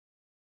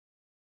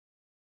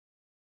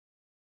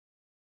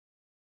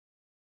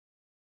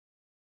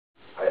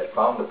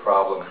found the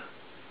problem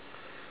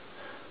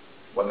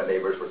when the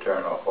neighbors were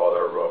tearing off all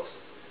their roofs,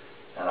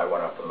 and I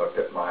went up and looked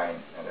at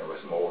mine, and there was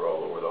mold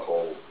all over the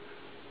whole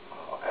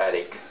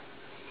attic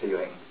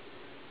ceiling.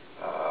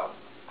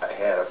 I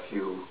had a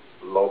few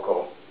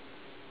local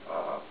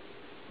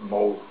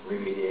mold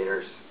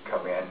remediators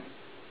come in.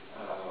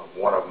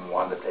 One of them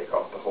wanted to take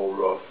off the whole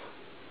roof,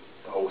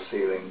 the whole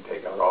ceiling,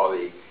 take out all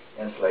the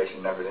insulation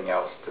and everything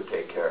else to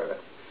take care of it.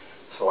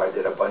 So I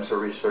did a bunch of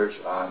research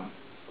on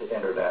the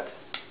internet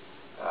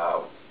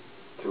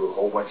through a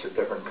whole bunch of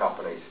different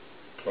companies,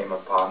 came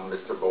upon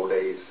Mr.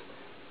 Baudet's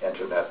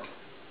internet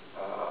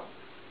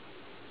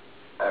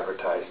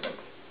advertisement,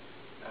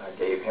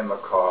 gave him a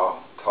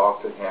call,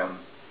 talked to him.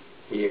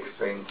 He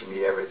explained to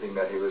me everything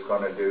that he was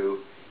going to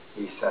do.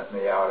 He sent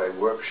me out a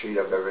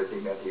worksheet of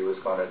everything that he was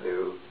going to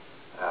do,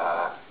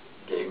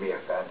 gave me a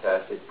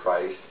fantastic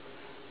price.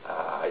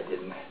 I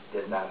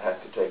did not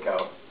have to take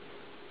out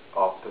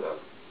off the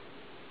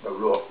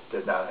roof,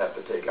 did not have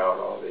to take out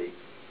all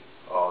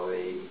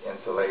the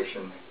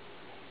insulation.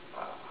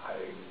 I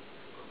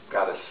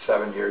got a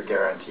 7-year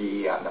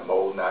guarantee on the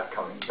mold not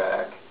coming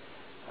back.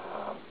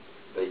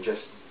 They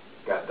just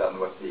got done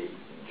with the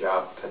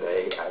job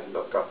today. I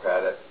looked up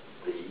at it.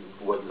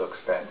 The wood looks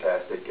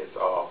fantastic. It's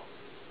all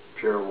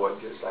pure wood,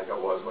 just like it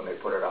was when they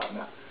put it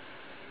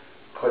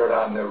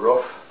on the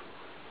roof.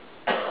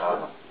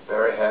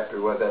 Very happy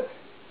with it.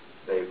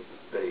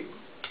 They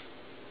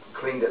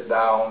cleaned it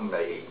down.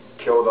 They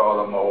killed all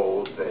the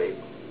mold. They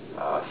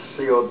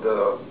sealed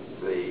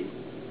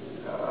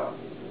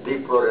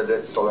deep-rooted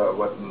it so that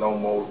with no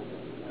mold,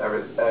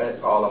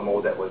 all the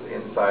mold that was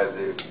inside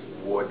the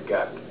wood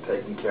got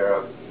taken care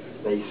of.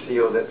 They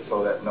sealed it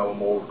so that no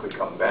mold could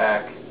come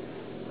back.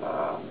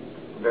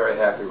 Very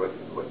happy with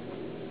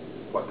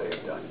what they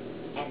have done.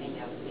 And the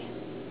young man.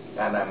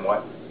 And then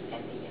what?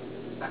 And the young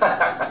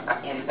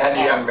man. And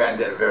the young man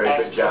did a very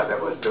good job that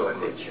was doing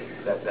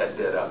it. That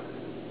did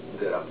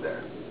up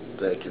there.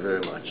 Thank you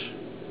very much.